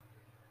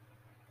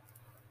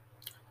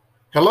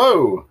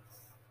Hello,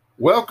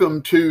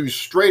 welcome to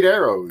Straight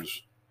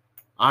Arrows.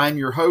 I'm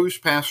your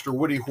host, Pastor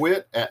Woody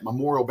Whitt at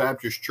Memorial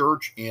Baptist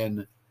Church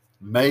in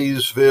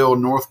Maysville,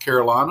 North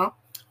Carolina,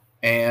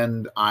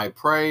 and I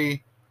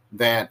pray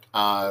that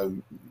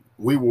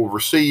we will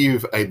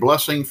receive a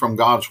blessing from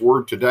God's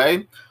Word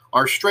today.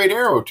 Our straight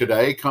arrow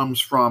today comes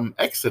from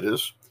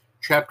Exodus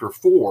chapter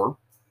 4,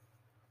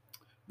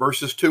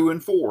 verses 2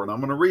 and 4, and I'm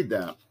going to read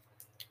that.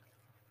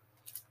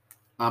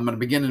 I'm going to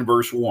begin in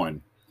verse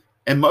 1.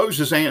 And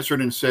Moses answered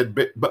and said,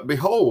 But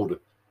behold,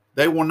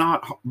 they will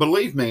not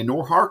believe me,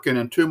 nor hearken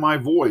unto my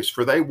voice,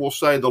 for they will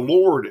say, The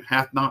Lord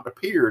hath not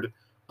appeared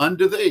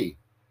unto thee.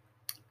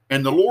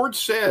 And the Lord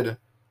said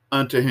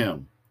unto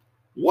him,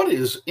 What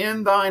is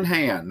in thine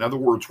hand? In other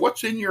words,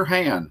 what's in your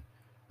hand?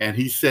 And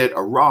he said,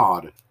 A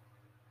rod.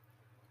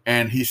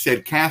 And he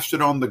said, Cast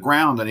it on the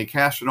ground. And he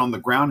cast it on the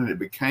ground, and it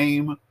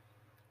became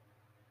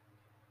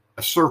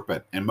a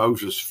serpent. And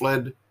Moses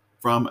fled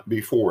from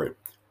before it.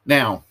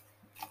 Now,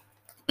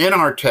 in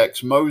our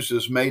text,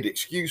 Moses made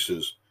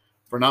excuses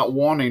for not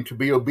wanting to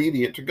be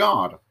obedient to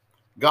God.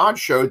 God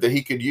showed that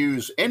he could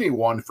use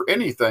anyone for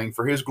anything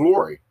for his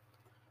glory.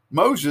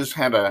 Moses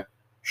had a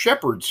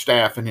shepherd's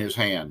staff in his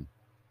hand,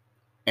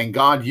 and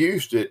God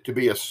used it to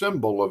be a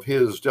symbol of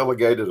his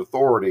delegated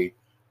authority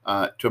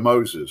to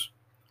Moses.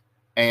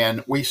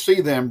 And we see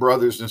then,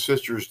 brothers and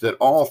sisters, that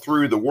all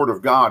through the Word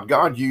of God,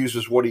 God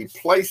uses what he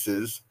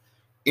places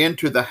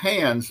into the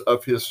hands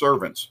of his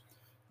servants.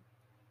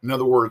 In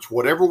other words,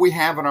 whatever we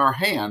have in our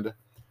hand,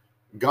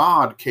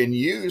 God can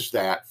use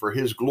that for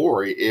his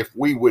glory if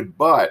we would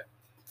but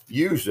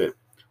use it.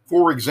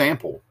 For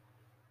example,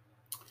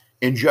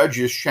 in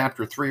Judges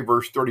chapter 3,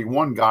 verse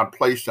 31, God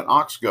placed an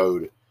ox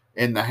goad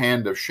in the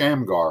hand of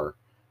Shamgar.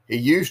 He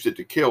used it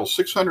to kill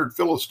 600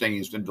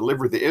 Philistines and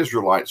deliver the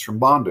Israelites from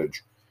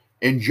bondage.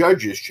 In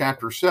Judges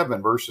chapter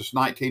 7, verses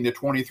 19 to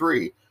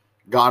 23,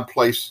 God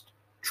placed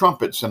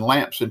trumpets and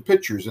lamps and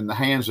pitchers in the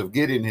hands of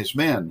Gideon and his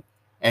men.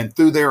 And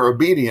through their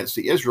obedience,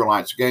 the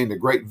Israelites gained a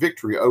great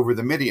victory over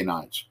the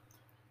Midianites.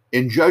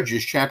 In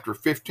Judges chapter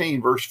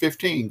 15, verse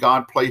 15,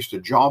 God placed a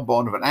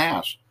jawbone of an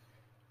ass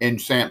in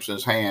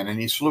Samson's hand,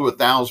 and he slew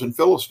 1,000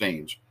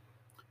 Philistines.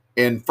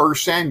 In 1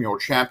 Samuel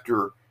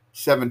chapter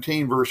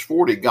 17, verse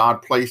 40,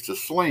 God placed a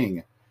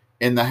sling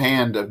in the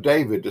hand of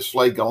David to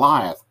slay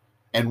Goliath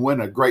and win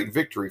a great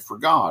victory for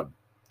God.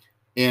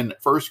 In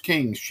 1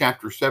 Kings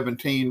chapter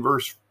 17,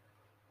 verses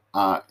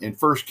 10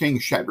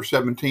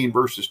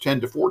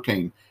 to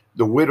 14,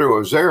 the widow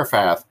of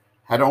Zarephath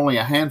had only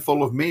a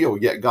handful of meal,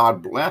 yet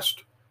God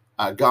blessed.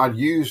 God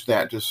used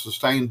that to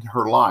sustain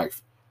her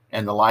life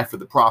and the life of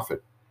the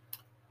prophet.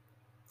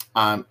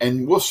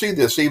 And we'll see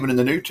this even in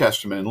the New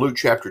Testament. In Luke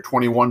chapter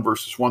 21,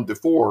 verses 1 to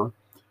 4,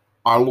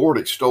 our Lord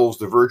extols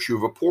the virtue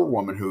of a poor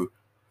woman who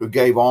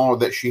gave all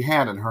that she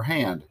had in her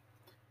hand.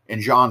 In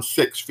John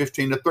 6,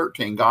 15 to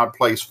 13, God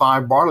placed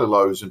 5 barley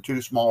loaves and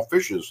 2 small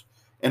fishes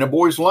in a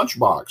boy's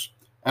lunchbox,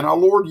 and our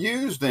Lord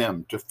used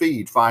them to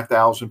feed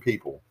 5,000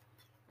 people.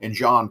 In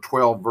John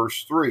 12,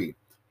 verse 3,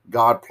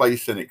 God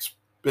placed an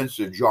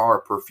expensive jar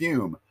of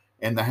perfume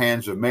in the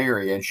hands of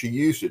Mary, and she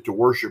used it to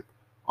worship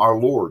our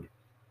Lord.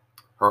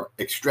 Her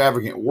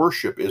extravagant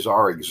worship is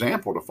our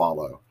example to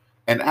follow.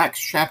 In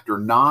Acts chapter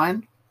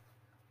 9,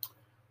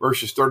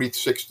 verses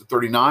 36 to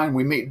 39,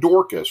 we meet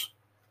Dorcas.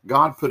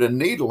 God put a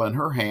needle in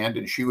her hand,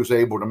 and she was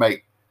able to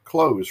make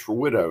clothes for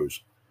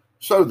widows.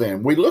 So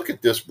then, we look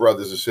at this,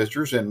 brothers and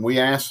sisters, and we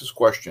ask this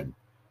question.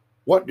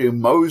 What do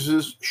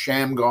Moses,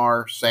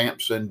 Shamgar,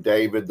 Samson,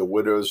 David, the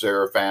widow of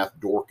Zarephath,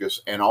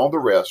 Dorcas, and all the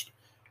rest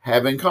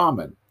have in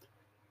common?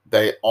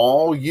 They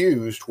all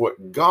used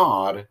what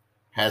God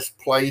has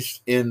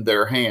placed in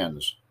their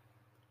hands.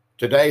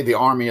 Today, the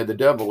army of the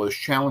devil is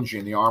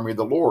challenging the army of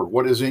the Lord.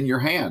 What is in your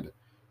hand?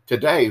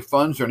 Today,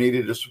 funds are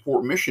needed to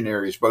support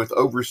missionaries, both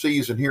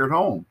overseas and here at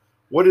home.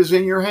 What is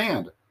in your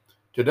hand?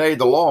 Today,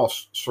 the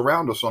lost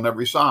surround us on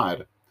every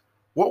side.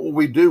 What will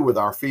we do with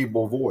our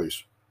feeble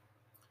voice?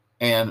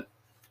 And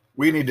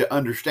we need to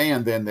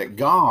understand then that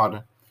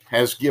God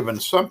has given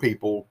some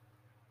people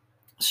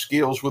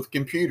skills with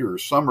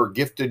computers. Some are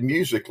gifted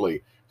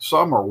musically.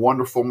 Some are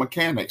wonderful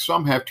mechanics.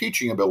 Some have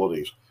teaching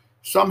abilities.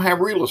 Some have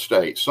real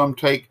estate. Some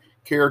take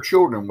care of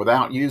children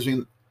without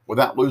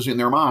losing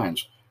their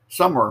minds.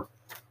 Some are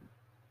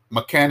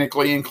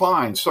mechanically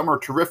inclined. Some are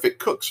terrific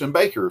cooks and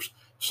bakers.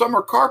 Some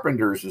are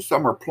carpenters, and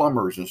some are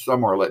plumbers, and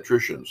some are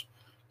electricians.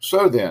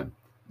 So then,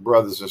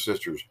 brothers and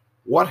sisters,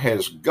 what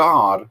has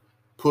God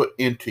put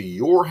into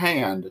your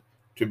hand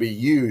to be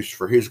used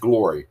for his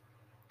glory?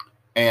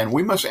 And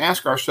we must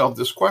ask ourselves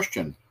this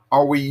question.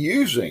 Are we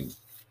using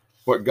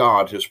what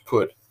God has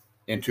put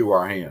into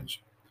our hands?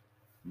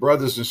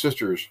 Brothers and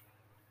sisters,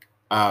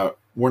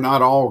 we're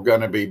not all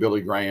going to be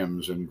Billy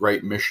Grahams and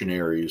great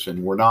missionaries,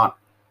 and we're not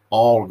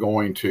all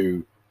going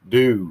to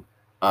do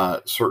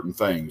certain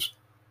things.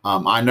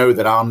 I know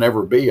that I'll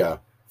never be a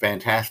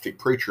fantastic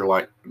preacher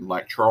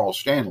like Charles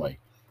Stanley,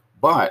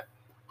 but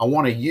I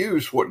want to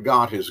use what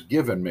God has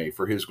given me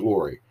for his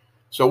glory.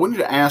 So we need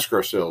to ask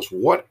ourselves,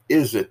 what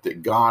is it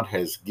that God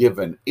has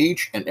given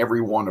each and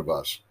every one of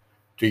us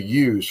to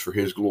use for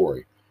his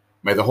glory.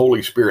 May the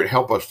Holy Spirit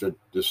help us to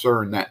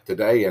discern that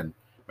today, and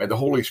may the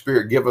Holy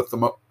Spirit give us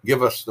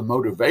the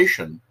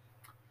motivation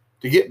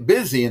to get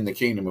busy in the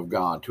kingdom of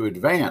God, to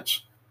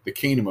advance the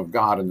kingdom of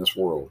God in this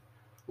world.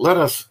 Let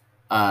us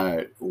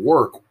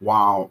work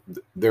while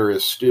there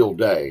is still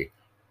day,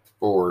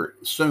 for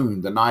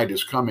soon the night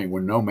is coming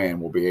when no man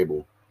will be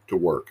able to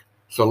work.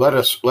 So let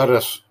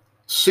us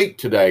seek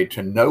today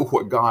to know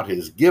what God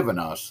has given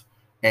us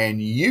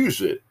and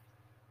use it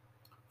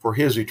for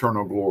his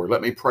eternal glory.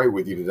 Let me pray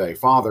with you today.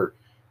 Father,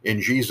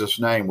 in Jesus'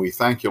 name, we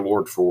thank you,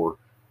 Lord, for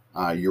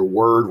your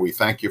word. We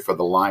thank you for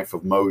the life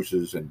of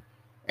Moses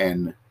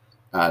and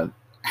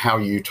how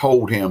you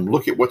told him,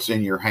 look at what's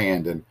in your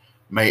hand. And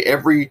may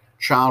every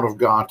child of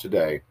God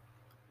today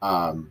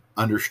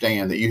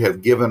understand that you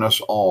have given us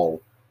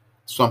all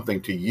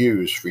something to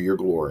use for your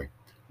glory.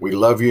 We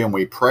love you and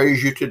we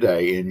praise you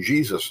today. In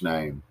Jesus'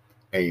 name,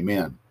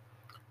 amen.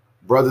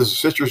 Brothers and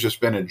sisters, it's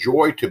been a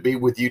joy to be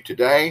with you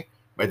today.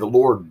 May the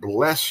Lord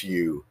bless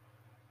you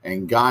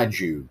and guide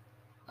you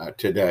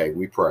today,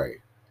 we pray.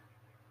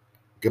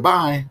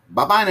 Goodbye.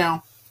 Bye-bye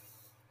now.